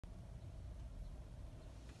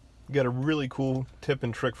We got a really cool tip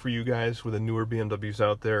and trick for you guys with the newer BMWs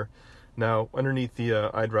out there. Now, underneath the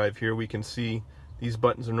iDrive here, we can see these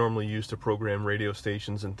buttons are normally used to program radio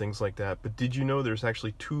stations and things like that. But did you know there's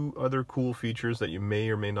actually two other cool features that you may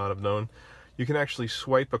or may not have known? You can actually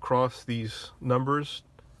swipe across these numbers,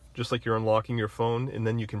 just like you're unlocking your phone, and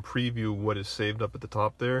then you can preview what is saved up at the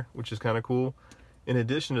top there, which is kind of cool. In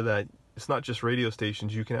addition to that, it's not just radio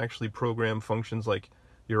stations. You can actually program functions like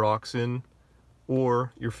your aux in,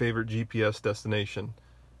 or your favorite GPS destination.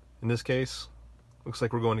 In this case, looks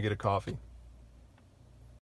like we're going to get a coffee.